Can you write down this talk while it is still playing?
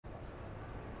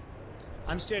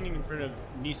I'm standing in front of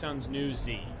Nissan's new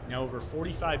Z. Now over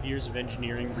 45 years of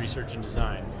engineering, research, and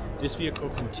design, this vehicle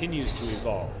continues to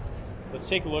evolve. Let's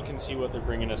take a look and see what they're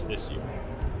bringing us this year.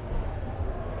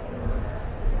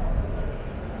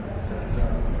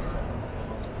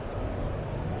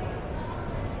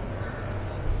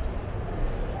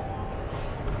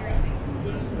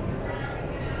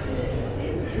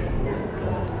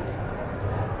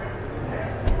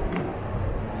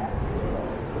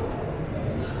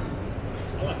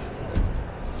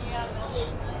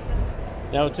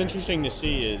 Now what's interesting to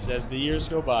see is, as the years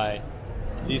go by,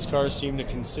 these cars seem to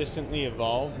consistently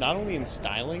evolve, not only in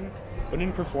styling, but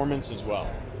in performance as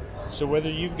well. So whether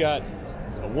you've got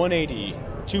a 180,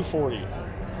 a 240,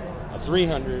 a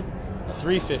 300, a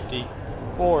 350,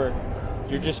 or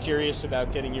you're just curious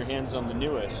about getting your hands on the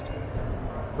newest,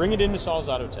 bring it into Saul's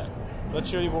Autotek. Let's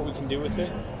show you what we can do with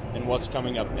it and what's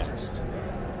coming up next.